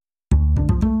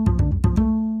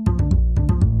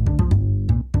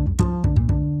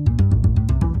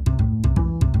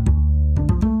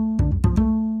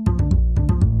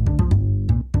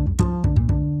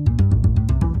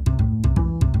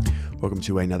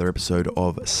welcome to another episode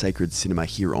of Sacred Cinema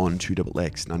here on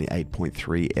 2XX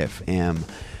 98.3 FM.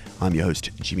 I'm your host,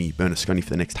 Jimmy Bernasconi,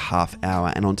 for the next half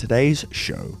hour, and on today's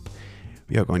show,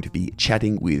 we are going to be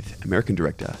chatting with American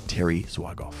director Terry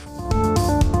Zwigoff.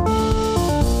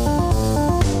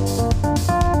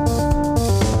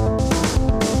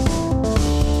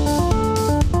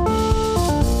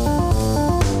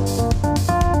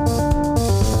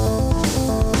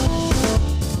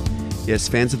 Yes,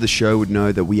 fans of the show would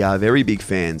know that we are very big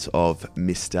fans of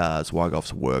Mr.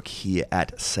 Zwigoff's work here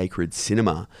at Sacred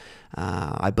Cinema.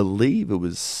 I believe it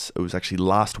was actually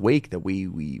last week that we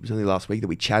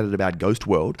chatted about Ghost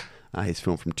World, his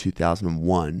film from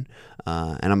 2001,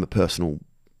 and I'm a personal.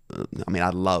 I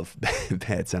love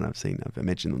Bad Santa. I've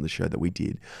mentioned on the show that we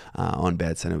did on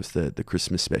Bad Santa. It was the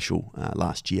Christmas special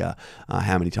last year.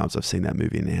 How many times I've seen that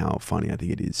movie and how funny I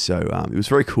think it is. So it was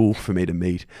very cool for me to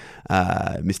meet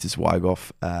Mr.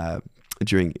 Zwigoff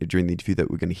during the interview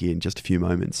that we're going to hear in just a few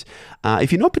moments.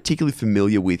 If you're not particularly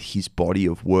familiar with his body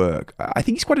of work, I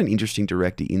think he's quite an interesting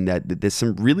director in that there's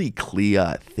some really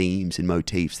clear themes and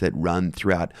motifs that run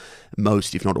throughout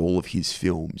most, if not all, of his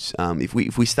films. If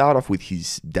we start off with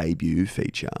his debut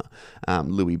feature,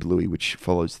 Louie Bluey, which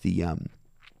follows the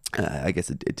I guess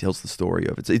it tells the story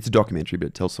of it's a documentary, but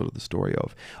it tells sort of the story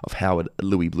of Howard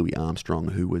Louie Bluey Armstrong,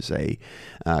 who was a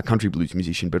country blues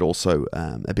musician, but also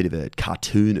a bit of a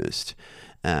cartoonist.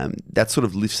 That sort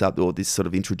of lifts up, or this sort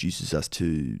of introduces us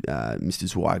to Mr.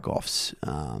 Zwigoff's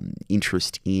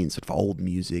interest in sort of old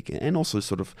music and also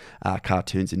sort of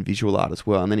cartoons and visual art as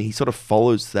well. And then he sort of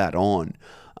follows that on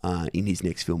in his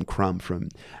next film, Crumb, from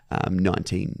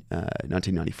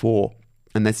 1994.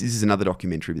 And this is another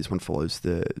documentary. This one follows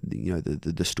the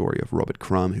story of Robert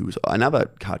Crumb, who was another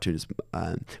cartoonist,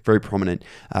 very prominent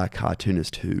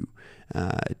cartoonist who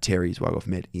Terry Zwigoff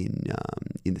met in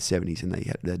the 70s, and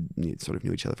they sort of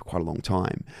knew each other for quite a long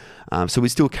time. So we're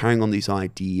still carrying on these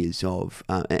ideas of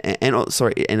and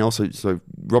also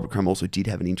Robert Crumb also did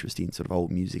have an interest in sort of old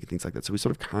music and things like that. So we're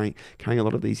sort of carrying a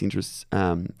lot of these interests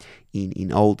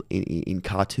in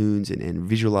cartoons and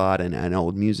visual art and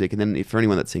old music. And then for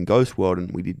anyone that's seen Ghost World,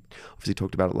 and we did obviously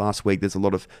talked about it last week, there's a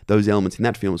lot of those elements in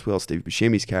that film as well. Steve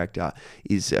Buscemi's character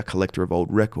is a collector of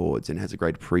old records and has a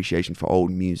great appreciation for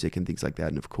old music and things like that.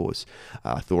 And of course,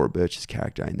 Thora Birch's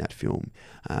character in that film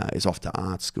is off to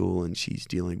art school, and she's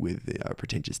dealing with a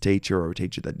pretentious teacher, or a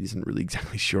teacher that isn't really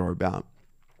exactly sure about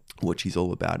what she's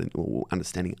all about, or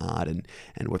understanding art and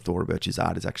what Thora Birch's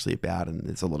art is actually about. And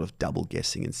there's a lot of double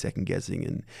guessing and second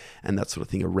guessing and that sort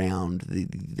of thing around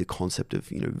the concept of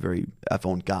very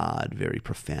avant-garde, very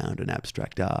profound and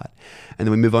abstract art. And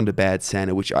then we move on to Bad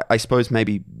Santa, which I suppose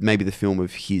maybe the film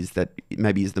of his that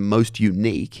maybe is the most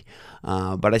unique.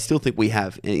 But I still think we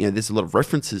have, there's a lot of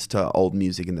references to old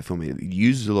music in the film. It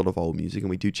uses a lot of old music, and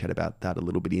we do chat about that a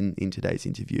little bit in today's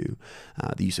interview.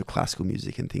 The use of classical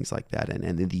music and things like that,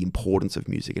 and the importance of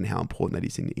music and how important that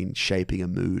is in shaping a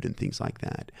mood and things like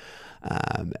that.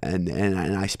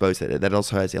 And I suppose that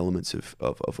also has elements of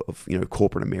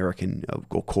corporate American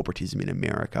or corporatism in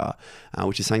America,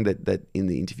 which is something that in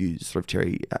the interview sort of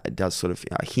Terry does sort of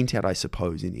hint at, I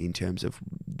suppose, in terms of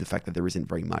the fact that there isn't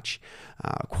very much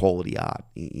quality art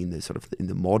in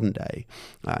the modern day,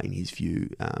 in his view,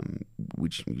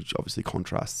 which obviously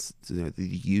contrasts the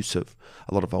use of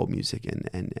a lot of old music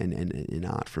and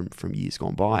art from years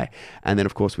gone by. And then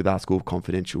of course with Art School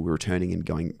Confidential, we're returning and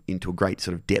going into a great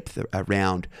sort of depth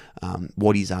around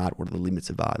what is art, what are the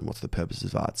limits of art, and what's the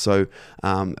purposes of art. So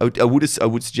I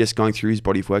would suggest going through his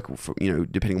body of work,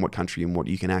 depending on what country and what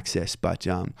you can access, but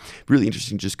really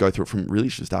interesting to just go through it from really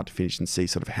start to finish and see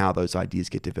sort of how those ideas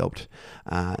get developed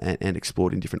and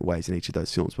explored in different ways in each of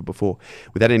those films. But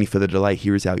without any further delay,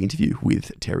 here is our interview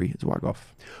with Terry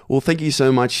Zwigoff. Well, thank you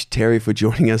so much, Terry, for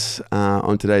joining us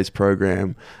on today's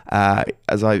program.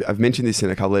 As I've mentioned this in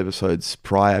a couple of episodes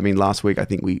prior. I mean, last week, I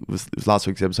think it was last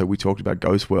week's episode, we talked about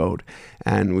Ghost World,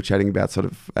 and we're chatting about sort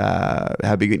of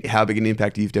how big an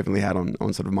impact you've definitely had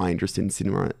on sort of my interest in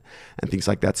cinema and things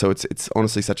like that. So it's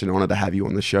honestly such an honor to have you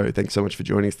on the show. Thanks so much for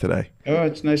joining us today. Oh,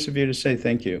 it's nice of you to say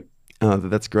thank you.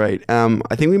 That's great.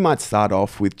 I think we might start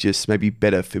off with just maybe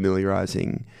better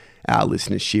familiarizing our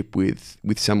listenership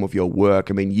with some of your work.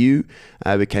 I mean, you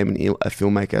became a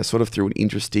filmmaker sort of through an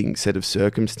interesting set of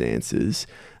circumstances.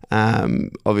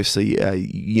 Obviously,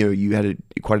 you had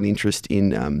quite an interest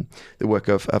in the work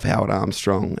of Howard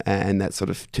Armstrong, and that sort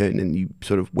of turned, and you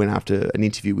sort of went after an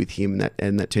interview with him,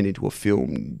 and that turned into a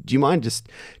film. Do you mind just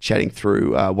chatting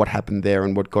through what happened there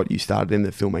and what got you started in the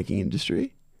filmmaking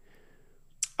industry?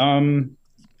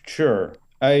 Sure.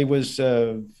 I was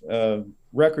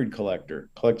record collector,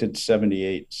 collected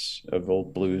 78s of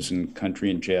old blues and country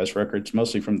and jazz records,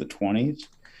 mostly from the 20s,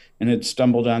 and had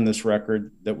stumbled on this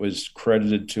record that was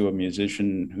credited to a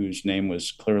musician whose name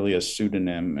was clearly a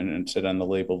pseudonym, and it said on the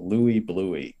label Louie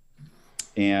Bluey.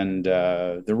 And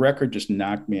the record just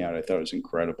knocked me out. I thought it was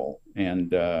incredible.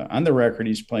 And on the record,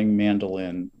 he's playing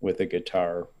mandolin with a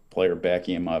guitar player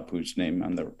backing him up, whose name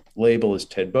on the label is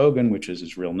Ted Bogan, which is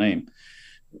his real name.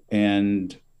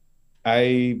 And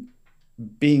I,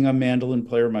 being a mandolin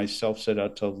player myself, set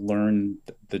out to learn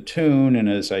the tune. And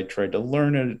as I tried to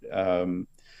learn it,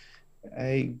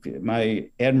 my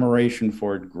admiration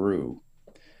for it grew.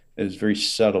 It was very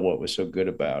subtle what was so good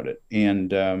about it.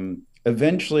 And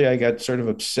eventually I got sort of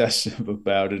obsessive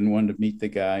about it and wanted to meet the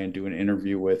guy and do an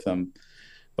interview with him.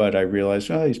 But I realized,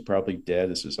 well, he's probably dead.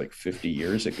 This is like 50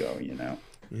 years ago, you know.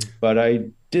 Yeah. But I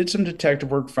did some detective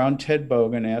work, found Ted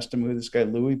Bogan, asked him who this guy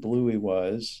Louie Bluey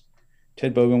was.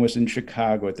 Ted Bogan was in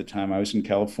Chicago at the time. I was in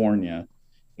California.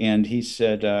 And he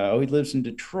said, oh, he lives in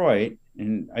Detroit.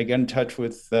 And I got in touch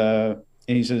with, and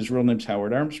he said his real name's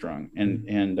Howard Armstrong.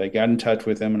 And I got in touch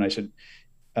with him and I said,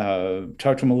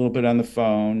 talked to him a little bit on the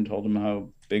phone, told him how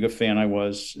big a fan I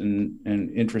was and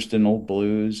interested in old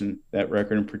blues, and that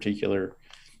record in particular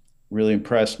really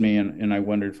impressed me. And I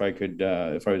wondered if I could,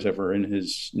 if I was ever in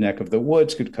his neck of the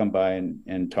woods, could come by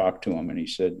and talk to him. And he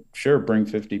said, sure, bring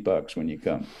 $50 when you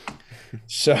come.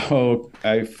 So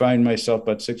I find myself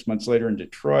about 6 months later in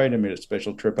Detroit. I made a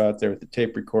special trip out there with the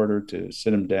tape recorder to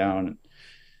sit him down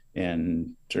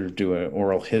and sort of do an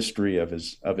oral history of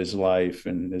his life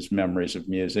and his memories of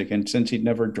music. And since he'd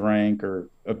never drank or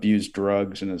abused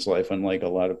drugs in his life, unlike a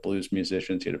lot of blues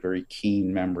musicians, he had a very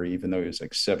keen memory, even though he was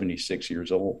like 76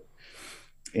 years old.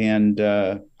 And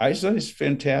I thought he's a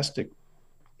fantastic,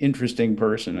 interesting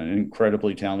person, an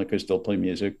incredibly talented, could still play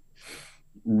music,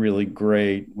 really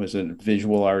great, was a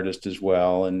visual artist as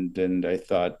well. And I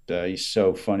thought he's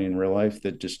so funny in real life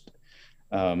that just,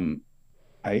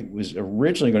 I was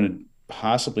originally going to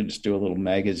possibly just do a little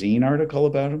magazine article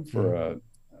about him for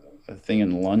a thing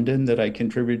in London that I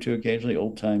contribute to occasionally,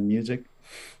 old time music.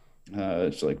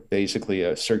 It's like basically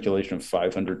a circulation of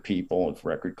 500 people of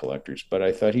record collectors, but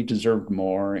I thought he deserved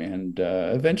more, and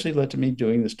eventually led to me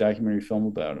doing this documentary film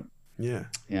about him. Yeah.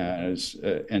 Yeah. I was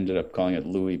ended up calling it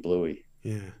Louie Bluey.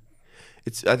 Yeah.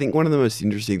 It's, I think one of the most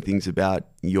interesting things about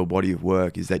your body of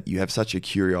work is that you have such a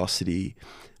curiosity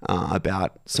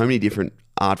about so many different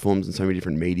art forms and so many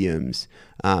different mediums.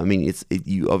 I mean,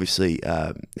 you obviously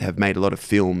have made a lot of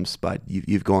films, but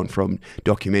you've gone from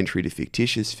documentary to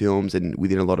fictitious films, and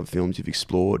within a lot of films you've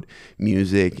explored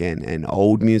music and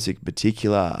old music in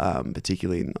particular,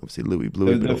 particularly in obviously Louie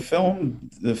Bluey.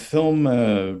 The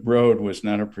film road was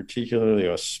not a particularly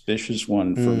auspicious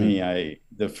one for me.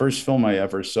 The first film I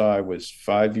ever saw, I was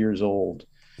 5 years old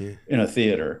in a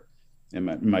theater.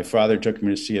 And my father took me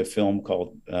to see a film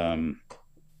called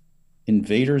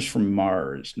Invaders from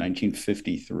Mars,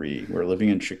 1953. We're living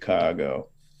in Chicago.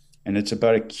 And it's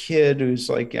about a kid who's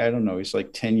like, I don't know, he's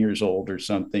like 10 years old or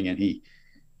something. And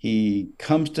he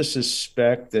comes to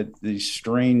suspect that these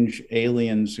strange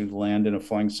aliens who land in a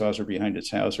flying saucer behind his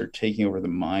house are taking over the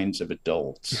minds of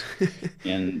adults.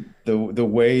 And the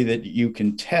way that you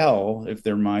can tell if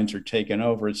their minds are taken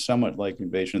over is somewhat like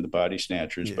Invasion of the Body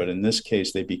Snatchers, but in this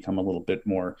case, they become a little bit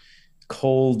more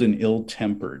cold and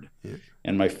ill-tempered.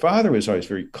 And my father was always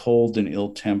very cold and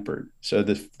ill-tempered. So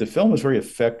the film was very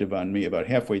effective on me. About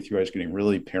halfway through, I was getting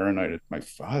really paranoid at my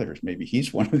father. Maybe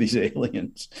he's one of these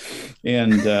aliens.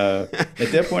 And at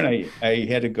that point, I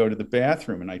had to go to the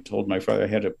bathroom. And I told my father I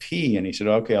had to pee. And he said,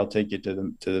 okay, I'll take you to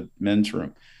the men's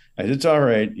room. I said, it's all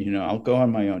right. You know, I'll go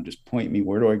on my own. Just point me.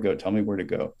 Where do I go? Tell me where to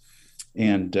go.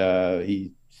 And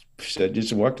he said,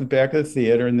 just walk to the back of the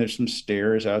theater, and there's some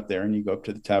stairs out there, and you go up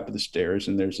to the top of the stairs,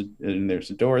 and there's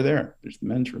a door there. There's the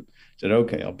men's room. I said,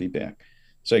 okay, I'll be back.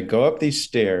 So I go up these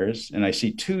stairs, and I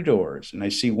see two doors, and I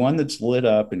see one that's lit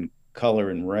up in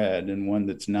color in red and one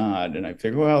that's not. And I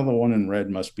figure, well, the one in red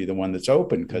must be the one that's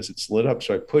open because it's lit up.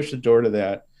 So I push the door to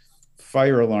that.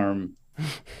 Fire alarm,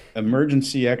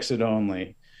 emergency exit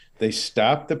only. They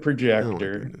stop the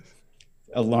projector.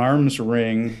 Alarms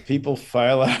ring, people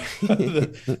file out of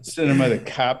the cinema, the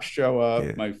cops show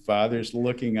up, my father's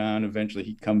looking on, eventually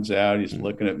he comes out, he's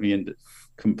looking at me in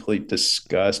complete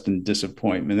disgust and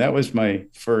disappointment. That was my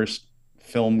first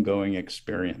film going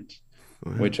experience,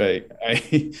 which I'm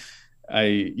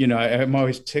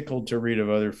always tickled to read of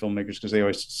other filmmakers because they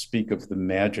always speak of the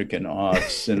magic and awe of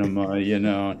cinema,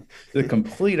 the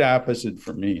complete opposite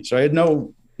for me. So I had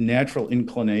no natural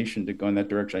inclination to go in that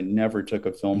direction. I never took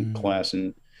a film class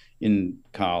in in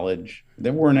college.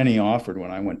 There weren't any offered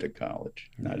when I went to college,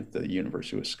 not at the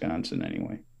University of Wisconsin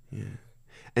anyway. Yeah.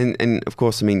 And of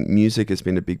course, I mean, music has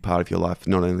been a big part of your life,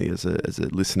 not only as a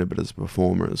listener but as a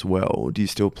performer as well. Do you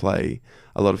still play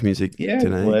a lot of music Yeah, I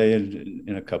today? play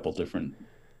in a couple different,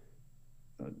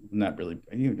 not really.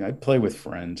 I play with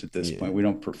friends at this Yeah, point. We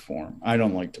don't perform. I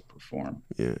don't like to perform.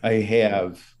 yeah, I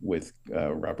have with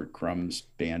Robert Crumb's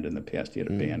band in the past. He had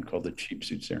a mm, band called the Cheap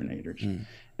Suit Serenaders mm,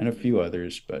 and a few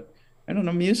others, but I don't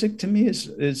know. Music to me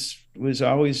is was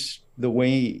always the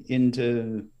way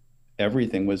into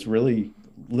everything. Was really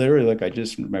literally like I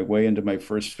just my way into my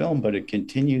first film, but it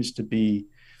continues to be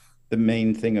the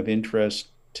main thing of interest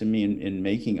to me in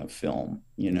making a film.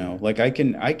 You yeah, know, like I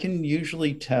can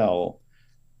usually tell.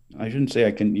 I shouldn't say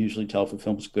I can usually tell if a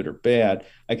film's good or bad.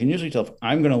 I can usually tell if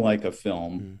I'm going to like a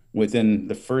film mm, within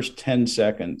the first 10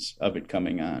 seconds of it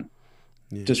coming on,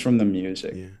 yeah, just from the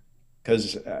music. yeah,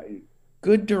 Because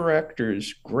good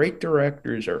directors, great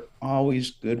directors are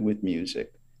always good with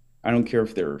music. I don't care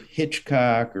if they're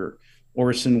Hitchcock or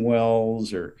Orson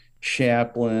Welles or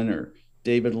Chaplin or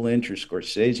David Lynch or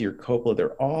Scorsese or Coppola.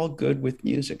 They're all good with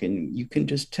music, and you can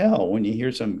just tell when you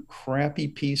hear some crappy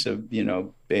piece of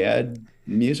bad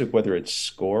music, whether it's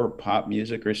score or pop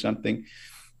music or something.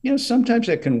 Sometimes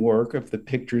that can work if the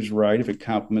picture's right, if it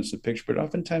complements the picture, but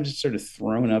oftentimes it's sort of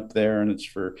thrown up there and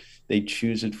they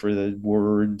choose it for the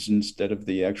words instead of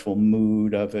the actual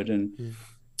mood of it. And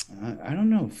yeah, I don't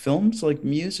know, films like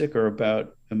music are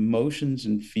about emotions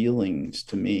and feelings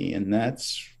to me. And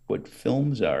that's what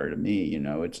films are to me.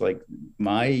 It's like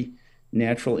my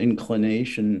natural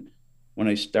inclination when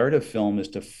I start a film is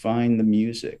to find the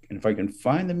music. And if I can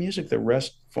find the music, the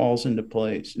rest falls into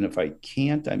place. And if I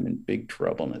can't, I'm in big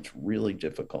trouble and it's really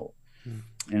difficult. mm,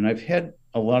 And I've had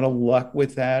a lot of luck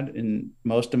with that in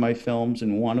most of my films.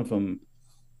 And one of them,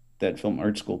 that film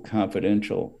Art School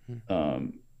Confidential,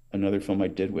 mm, another film I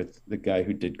did with the guy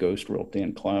who did Ghost World,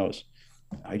 Dan Klaus,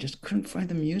 I just couldn't find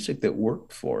the music that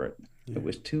worked for it. yeah, It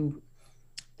was too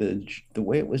the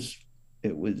way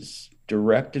it was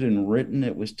directed and written.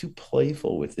 It was too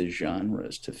playful with the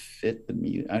genres to fit the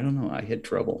music. I don't know. I had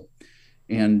trouble,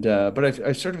 and but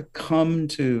I've sort of come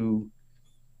to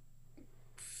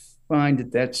find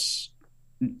that that's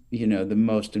the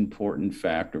most important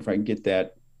factor. If I can get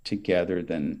that together,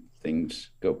 then things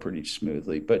go pretty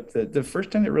smoothly. But the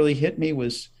first time it really hit me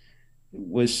was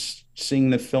seeing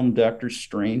the film Doctor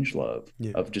Strangelove,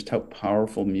 yeah, of just how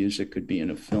powerful music could be in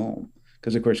a film.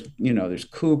 Because of course, there's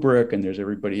Kubrick and there's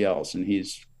everybody else, and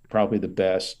he's probably the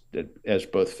best as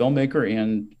both filmmaker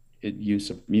and use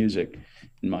of music,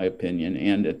 in my opinion.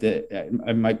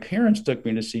 And my parents took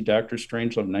me to see Doctor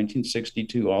Strangelove in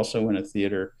 1962, also in a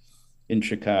theater in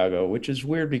Chicago, which is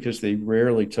weird because they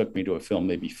rarely took me to a film,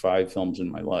 maybe 5 films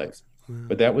in my life. wow,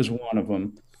 But that was one of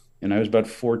them. And I was about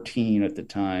 14 at the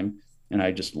time. And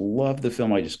I just loved the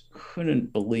film. I just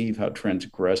couldn't believe how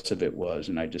transgressive it was.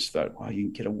 And I just thought, wow, you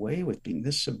can get away with being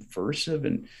this subversive.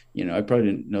 And, I probably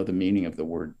didn't know the meaning of the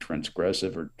word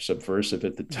transgressive or subversive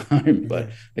at the time, yeah, but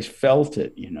I felt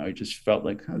it. I just felt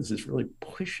like, oh, this is really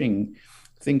pushing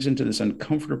things into this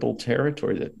uncomfortable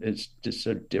territory that is just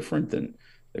so different than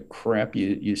the crap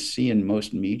you see in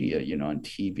most media, on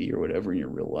TV or whatever in your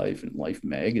real life and Life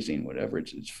magazine, whatever.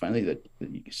 It's finally that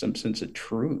some sense of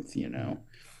truth.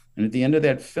 And at the end of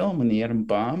that film, when the atom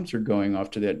bombs are going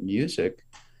off to that music,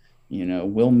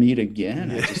 we'll meet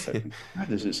again. I yeah. just thought, God,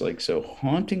 this is like so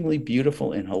hauntingly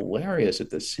beautiful and hilarious at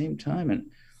the same time.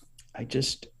 And I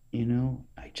just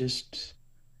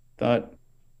thought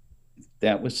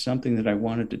that was something that I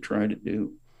wanted to try to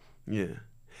do Yeah.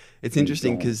 It's in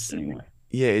interesting films because anyway.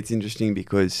 yeah, it's interesting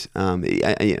because I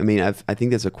mean I think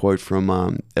there's a quote from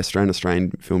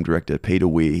Australian film director Peter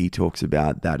Weir. He talks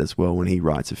about that as well when he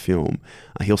writes a film.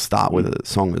 He'll start with Mm. a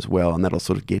song as well, and that'll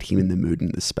sort of get him in the mood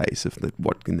and the space of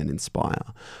what can then inspire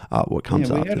what Yeah,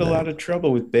 comes we after had a that. lot of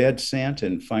trouble with Bad Santa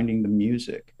and finding the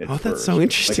music at Oh, that's so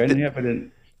first. Like interesting. I didn't have it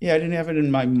in, yeah, I didn't have it in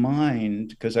my mind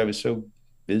because I was so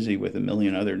busy with a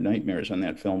million other nightmares on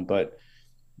that film. But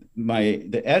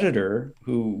the editor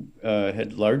who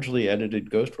had largely edited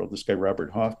Ghost World, this guy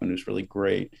Robert Hoffman, who's really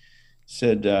great,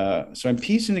 said, "So I'm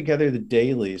piecing together the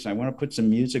dailies. I want to put some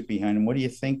music behind them. What do you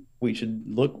think I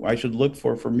should look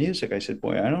for music?" I said,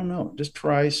 "Boy, I don't know. Just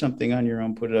try something on your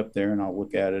own, put it up there, and I'll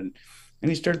look at it." And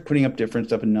he started putting up different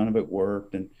stuff, and none of it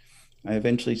worked. And I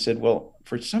eventually said, "Well,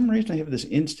 for some reason, I have this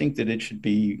instinct that it should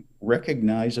be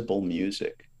recognizable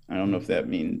music. I don't know Mm, if that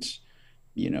means,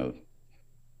 you know,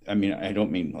 I mean, I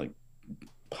don't mean like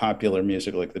popular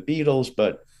music like the Beatles,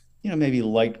 but maybe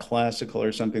light classical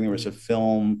or something. There was a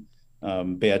film,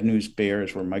 Bad News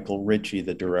Bears, where Michael Ritchie,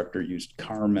 the director, used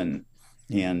Carmen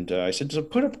And I said, so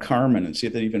put up Carmen and see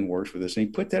if that even works with this. And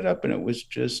he put that up, and it was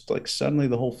just like suddenly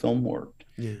the whole film worked.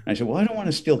 Yeah. And I said, well, I don't want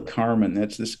to steal Carmen.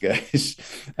 That's this guy's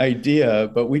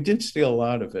idea. But we did steal a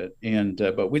lot of it. And,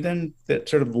 but we then, that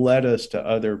sort of led us to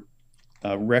other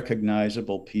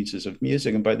recognizable pieces of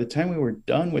music. And by the time we were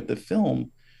done with the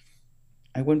film,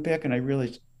 I went back and I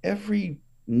realized every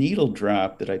needle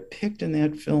drop that I picked in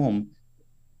that film,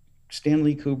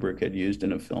 Stanley Kubrick had used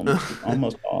in a film,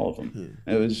 almost all of them.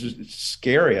 Yeah. It was just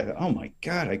scary. I thought, oh my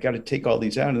God, I got to take all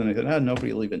these out. And then I thought, oh,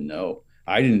 nobody will even know.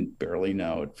 I didn't barely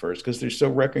know at first because they're so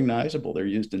recognizable. They're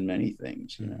used in many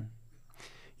things, you know.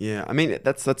 Yeah, I mean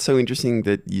that's so interesting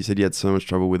that you said you had so much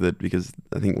trouble with it, because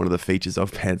I think one of the features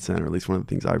of Bad Santa, or at least one of the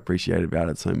things I appreciate about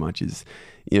it so much, is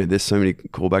there's so many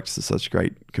callbacks to such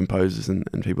great composers and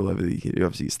people over the.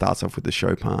 Obviously, it starts off with the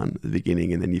Chopin at the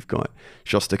beginning, and then you've got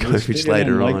Shostakovich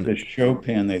later on. The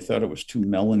Chopin, they thought it was too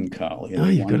melancholy. Oh,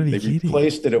 you've got to be kidding! They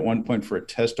replaced it at one point for a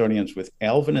test audience with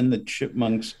Alvin and the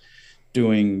Chipmunks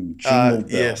doing Jingle Bell.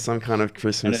 Yeah, some kind of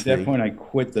Christmas. And at that point, I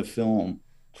quit the film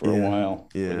for a while.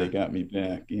 Yeah, they got me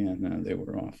back. Yeah, no, they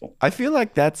were awful. I feel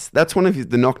like that's one of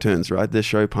the nocturnes, right? The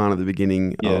Chopin at the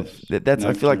beginning. Yes, that's.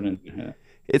 I feel like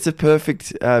it's a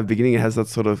perfect beginning. It has that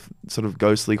sort of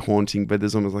ghostly haunting, but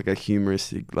there's almost like a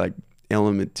humoristic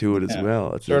element to it as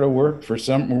well. It sort of worked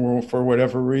for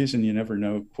whatever reason. You never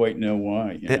quite know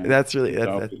why. That's really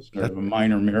that's sort of a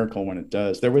minor miracle when it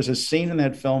does. There was a scene in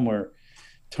that film where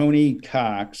Tony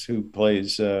Cox, who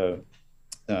plays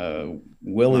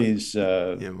Willie's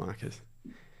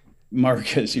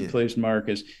Marcus, he plays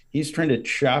Marcus. He's trying to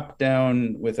chop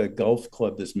down with a golf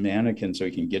club this mannequin so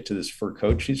he can get to this fur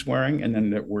coat she's wearing, and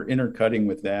then we're intercutting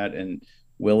with that, and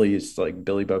Willie's like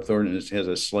Billy Bob Thornton has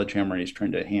a sledgehammer, and he's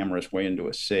trying to hammer his way into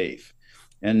a safe,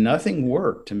 and nothing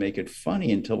worked to make it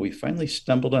funny until we finally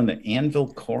stumbled on the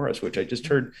Anvil Chorus, which I just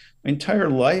heard my entire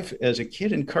life as a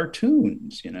kid in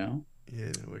cartoons. Yeah,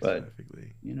 that works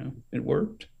perfectly. It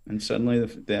worked. And suddenly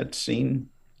that scene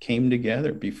came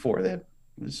together. Before that,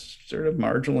 it was sort of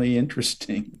marginally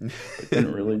interesting. It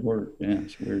didn't really work. Yeah,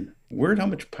 it's weird. Weird how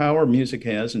much power music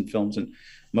has in films. And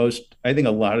I think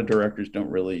a lot of directors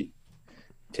don't really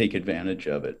take advantage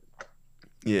of it.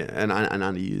 Yeah, and an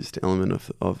underused element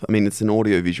of I mean, it's an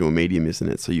audio-visual medium, isn't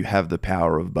it? So you have the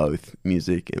power of both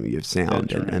music, and you have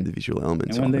sound and the visual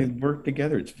elements. And when they work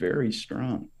together, it's very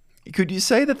strong. Could you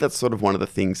say that that's sort of one of the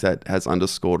things that has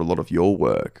underscored a lot of your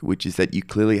work, which is that you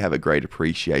clearly have a great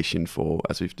appreciation for,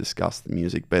 as we've discussed, the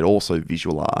music, but also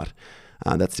visual art?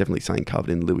 That's definitely something covered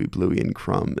in Louie Bluey and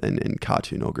Crumb and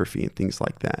cartoonography and things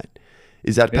like that.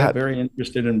 Is that perhaps... very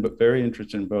interested in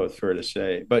both, fair to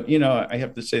say. But, I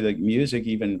have to say that music,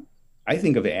 even, I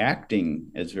think of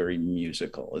acting as very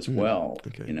musical as well.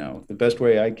 Okay. The best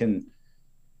way I can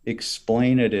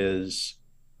explain it is,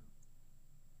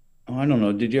 I don't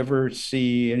know. Did you ever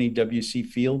see any W.C.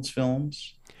 Fields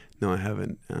films? No, I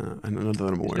haven't. I don't know that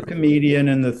I'm aware. He's a comedian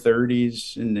in the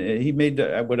 30s, and he made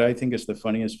what I think is the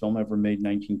funniest film ever made,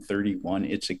 1931,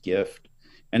 It's a Gift.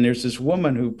 And there's this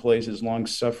woman who plays his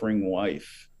long-suffering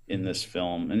wife in this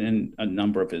film and in a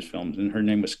number of his films, and her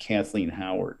name was Kathleen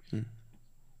Howard.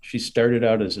 She started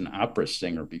out as an opera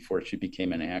singer before she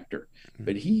became an actor,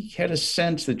 but he had a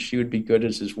sense that she would be good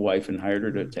as his wife and hired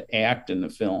her to act in the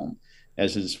film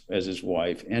as his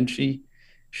wife. And she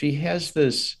has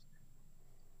this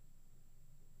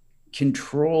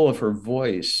control of her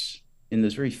voice in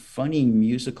this very funny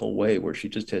musical way where she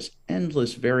just has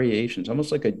endless variations,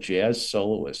 almost like a jazz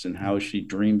soloist, in how she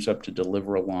dreams up to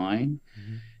deliver a line.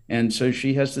 And so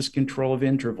she has this control of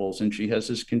intervals, and she has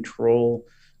this control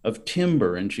of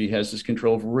timbre, and she has this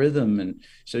control of rhythm. And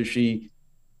so she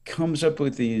comes up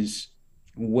with these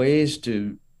ways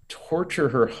to torture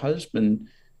her husband.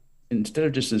 Instead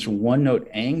of just this one note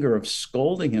anger of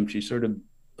scolding him, she sort of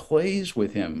plays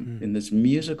with him in this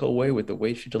musical way with the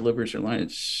way she delivers her line.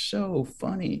 It's so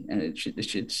funny. And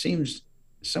it seems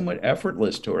somewhat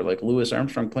effortless to her, like Louis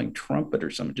Armstrong playing trumpet or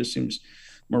something. It just seems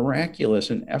miraculous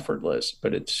and effortless,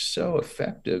 but it's so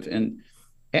effective. And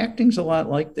acting's a lot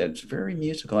like that. It's very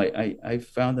musical. I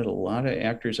found that a lot of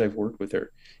actors I've worked with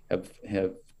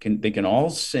they can all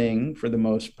sing for the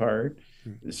most part.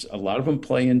 A lot of them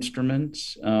play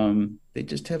instruments. They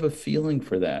just have a feeling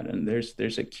for that. And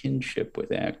there's a kinship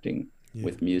with acting,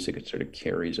 with music. It sort of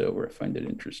carries over. I find it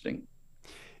interesting.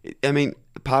 I mean,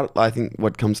 I think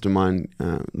what comes to mind,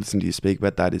 listening to you speak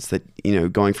about that, is that,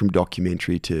 going from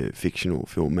documentary to fictional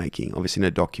filmmaking. Obviously, in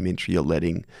a documentary, you're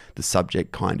letting the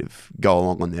subject kind of go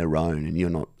along on their own, and you're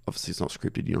not, obviously, it's not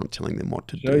scripted. You're not telling them what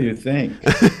to So do. you think.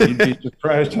 You'd be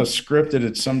surprised how scripted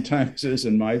it sometimes is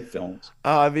in my films.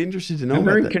 I'd be interested to know I'm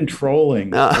about very that.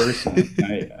 controlling Ah. person.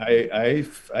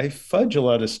 I fudge a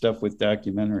lot of stuff with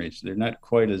documentaries. They're not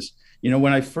quite as,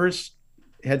 when I first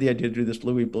had the idea to do this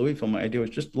Louis Bluey film, my idea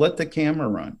was just let the camera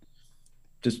run.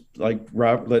 Just like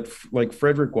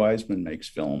Frederick Wiseman makes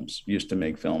films, used to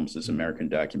make films, this American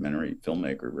documentary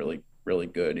filmmaker, really, really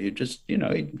good. He just,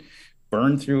 he'd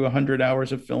burn through 100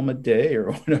 hours of film a day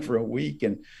or whatever a week.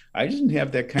 And I didn't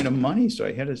have that kind of money. So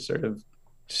I had to sort of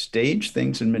stage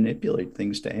things and manipulate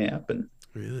things to happen.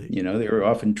 Really? They were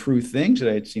often true things that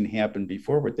I had seen happen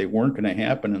before, but they weren't going to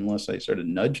happen unless I sort of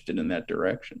nudged it in that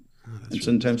direction. Oh, that's And really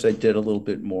sometimes I did a little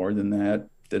bit more than that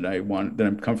that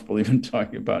I'm comfortable even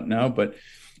talking about now. But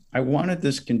I wanted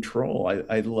this control.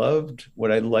 I loved what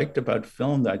I liked about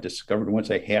film that I discovered once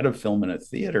I had a film in a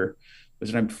theater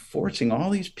was that I'm forcing all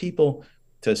these people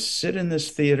to sit in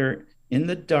this theater in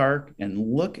the dark and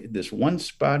look at this one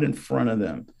spot in front of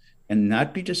them and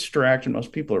not be distracted.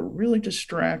 Most people are really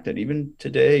distracted, even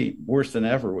today, worse than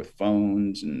ever with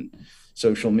phones and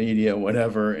social media,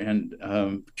 whatever. And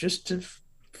just to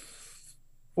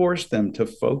force them to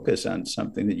focus on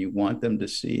something that you want them to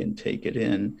see and take it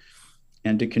in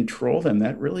and to control them,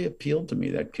 that really appealed to me,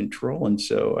 that control. And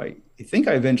so I think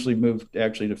I eventually moved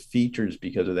actually to features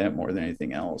because of that more than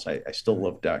anything else. I still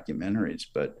love documentaries,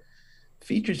 but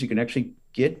features, you can actually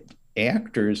get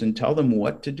actors and tell them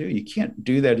what to do. You can't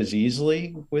do that as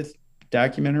easily with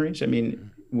documentaries. I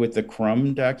mean, with the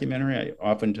Crumb documentary, I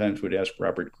oftentimes would ask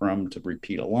Robert Crumb to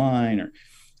repeat a line or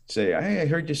say, I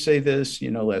heard you say this,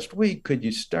 last week. Could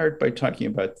you start by talking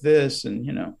about this? And,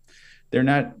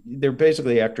 they're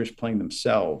basically actors playing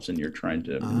themselves and you're trying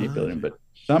to manipulate them, but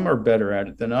some are better at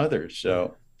it than others.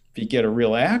 So if you get a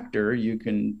real actor, you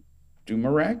can do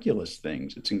miraculous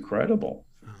things. It's incredible.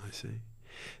 Oh, I see.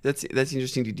 That's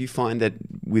interesting. Did you find that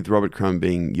with Robert Crumb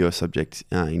being your subject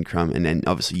in Crumb, and then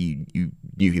obviously you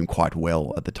knew him quite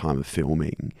well at the time of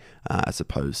filming, as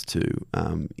opposed to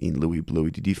in Louis Bluey,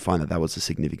 did you find that that was a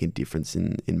significant difference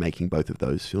in making both of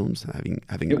those films?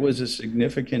 Having It was a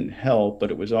significant help, but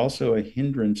it was also a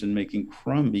hindrance in making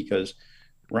Crumb because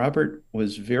Robert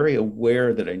was very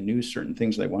aware that I knew certain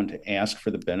things that I wanted to ask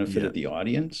for the benefit of the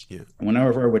audience. Yeah. And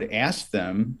whenever I would ask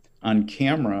them on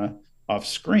camera, off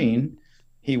screen,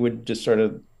 he would just sort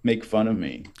of make fun of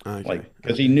me, like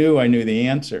because he knew I knew the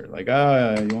answer. Like,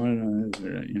 you want to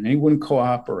know? And he wouldn't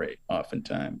cooperate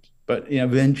oftentimes. But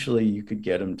eventually, you could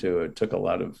get him to. It took a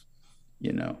lot of,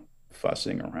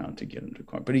 fussing around to get him to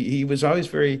cooperate. But he was always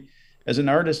very, as an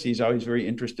artist, he's always very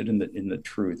interested in the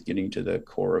truth, getting to the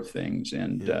core of things.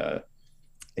 And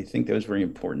I think that was very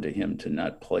important to him to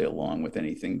not play along with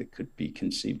anything that could be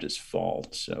conceived as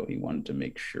fault. So he wanted to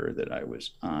make sure that I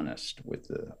was honest with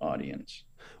the audience.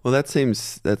 Well, that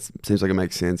seems like it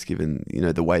makes sense given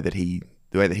the way that he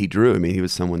drew. I mean, he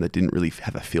was someone that didn't really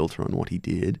have a filter on what he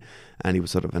did, and he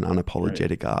was sort of an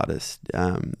unapologetic artist.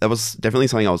 That was definitely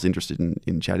something I was interested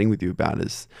in chatting with you about,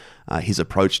 is his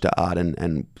approach to art,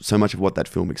 and so much of what that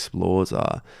film explores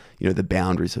are the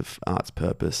boundaries of art's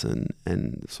purpose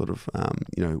and sort of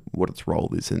what its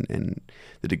role is and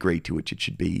the degree to which it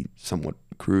should be somewhat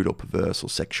crude or perverse or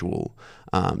sexual.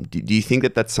 Do you think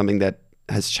that that's something that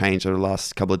has changed over the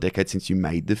last couple of decades since you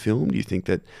made the film? Do you think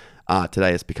that art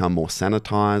today has become more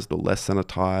sanitized or less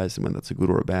sanitized, and whether that's a good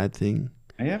or a bad thing?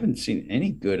 I haven't seen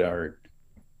any good art.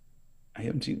 I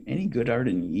haven't seen any good art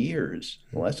in years.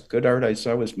 The last good art I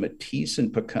saw was Matisse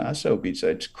and Picasso,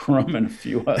 besides Crumb and a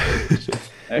few others.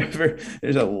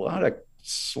 There's a lot of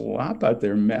slop out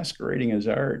there masquerading as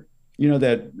art.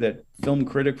 That film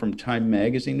critic from Time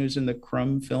Magazine who's in the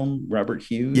Crumb film, Robert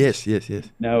Hughes? Yes.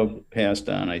 Now passed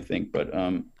on, I think. But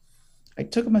I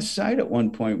took him aside at one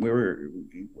point.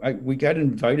 We got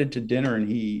invited to dinner, and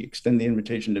he extended the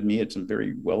invitation to me at some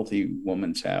very wealthy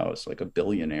woman's house, like a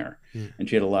billionaire. Yeah. And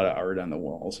she had a lot of art on the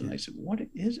walls. And I said, what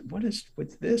is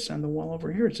with this on the wall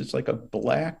over here? It's just like a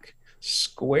black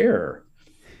square.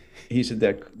 He said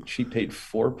that she paid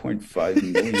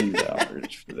 $4.5 million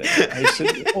for that. I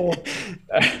said,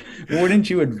 wouldn't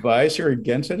you advise her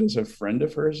against it as a friend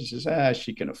of hers? He says,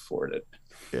 she can afford it.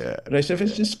 Yeah. But I said,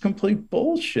 it's just complete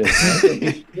bullshit.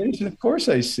 He said, of course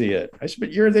I see it. I said,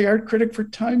 but you're the art critic for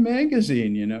Time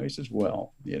Magazine, He says,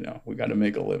 well, we got to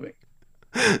make a living.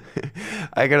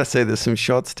 I gotta say, there's some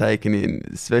shots taken in,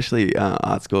 especially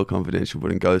Art School Confidential,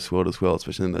 but in Ghost World as well,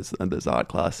 especially in those art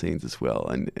class scenes as well,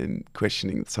 and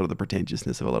questioning sort of the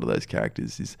pretentiousness of a lot of those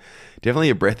characters is definitely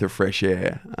a breath of fresh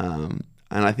air.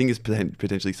 And I think it's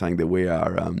potentially something that we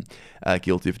are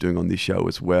guilty of doing on this show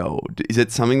as well. Is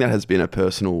it something that has been a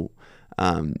personal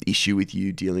issue with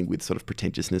you, dealing with sort of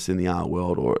pretentiousness in the art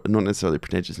world, or not necessarily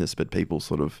pretentiousness, but people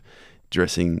sort of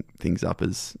dressing things up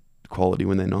as quality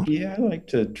when they're not? Yeah, I like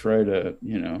to try to,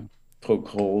 poke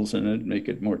holes in it, make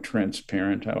it more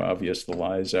transparent how obvious the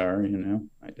lies are,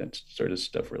 that sort of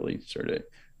stuff really sort of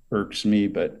irks me,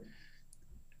 but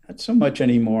not so much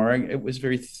anymore. It was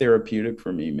very therapeutic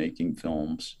for me making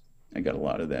films. I got a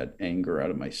lot of that anger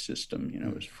out of my system.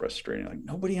 It was frustrating. Like,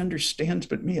 nobody understands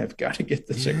but me. I've got to get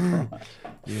this across.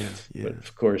 Yeah. But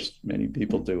of course, many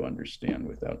people do understand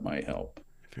without my help.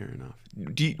 Fair enough.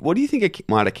 What do you think it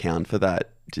might account for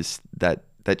that? Just that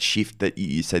shift that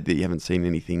you said that you haven't seen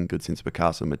anything good since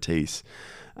Picasso, Matisse.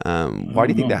 Why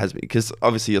do you think that has been? Because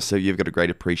obviously, you've got a great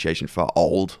appreciation for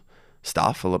old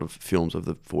stuff, a lot of films of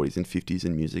the 40s and 50s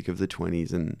and music of the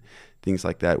 20s and things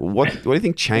like that. What do you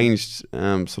think changed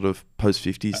sort of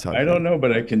post-50s type? I don't know,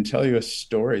 but I can tell you a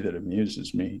story that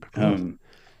amuses me.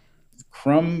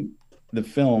 Crumb, the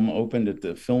film, opened at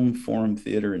the Film Forum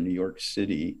Theater in New York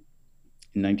City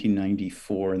in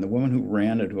 1994, and the woman who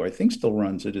ran it, who I think still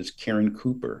runs it, is Karen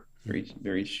Cooper. Very,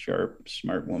 very sharp,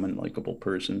 smart woman, likable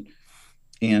person.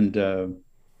 And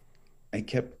I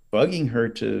kept bugging her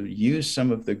to use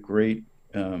some of the great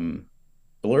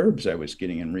blurbs I was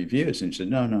getting in reviews, and she said,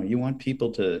 "No, you want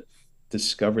people to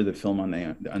discover the film on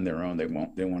their own. They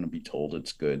want to be told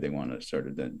it's good. They want to sort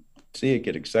of then see it,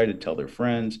 get excited, tell their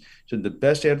friends." So the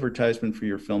best advertisement for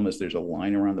your film is there's a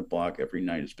line around the block every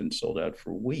night. It's been sold out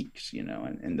for weeks,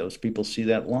 and those people see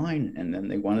that line and then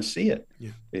they want to see it.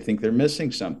 Yeah. They think they're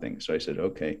missing something. So I said,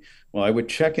 okay, well, I would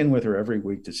check in with her every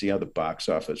week to see how the box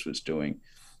office was doing.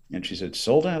 And she said,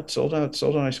 sold out, sold out,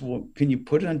 sold out. I said, well, can you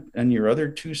put it on your other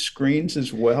two screens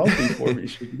as well before?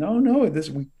 She said, no,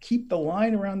 we keep the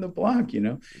line around the block, She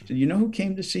said, who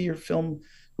came to see your film,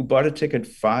 who bought a ticket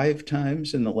 5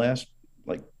 times in the last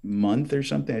month or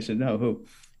something? I said, no, who?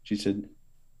 She said,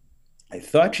 I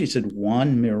thought she said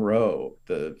Juan Miró,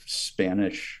 the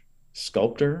Spanish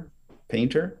sculptor,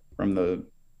 painter from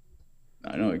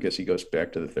I guess he goes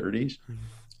back to the 30s.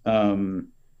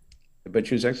 But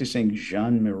she was actually saying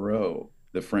Jeanne Miró,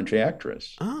 the French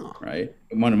actress, right?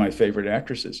 One of my favorite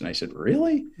actresses. And I said,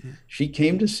 really? Yeah. She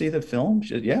came to see the film? She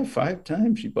said, yeah, 5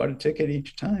 times. She bought a ticket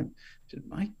each time. I said,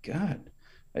 my God,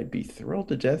 I'd be thrilled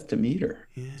to death to meet her.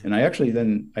 Yeah. And I actually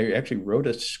wrote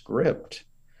a script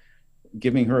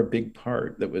giving her a big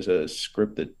part. That was a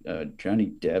script that Johnny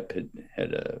Depp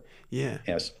had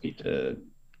asked me to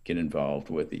get involved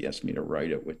with. He asked me to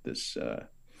write it with this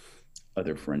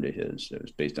other friend of his. It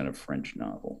was based on a French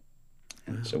novel.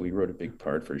 And so we wrote a big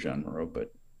part for Jeanne Miró,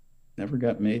 but never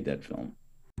got made, that film.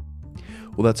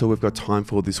 Well, that's all we've got time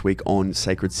for this week on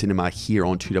Sacred Cinema here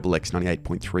on 2XX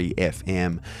 98.3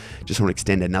 FM. Just want to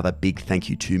extend another big thank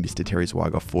you to Mr. Terry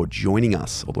Zwigoff for joining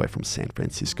us all the way from San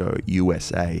Francisco,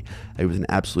 USA. It was an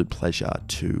absolute pleasure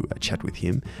to chat with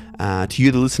him. To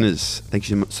you, the listeners, thank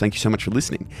you so much for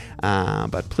listening.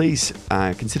 But please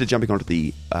consider jumping onto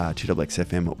the 2XX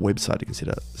FM website to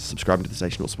consider subscribing to the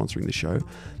station or sponsoring the show.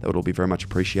 That would all be very much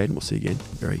appreciated, and we'll see you again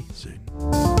very soon.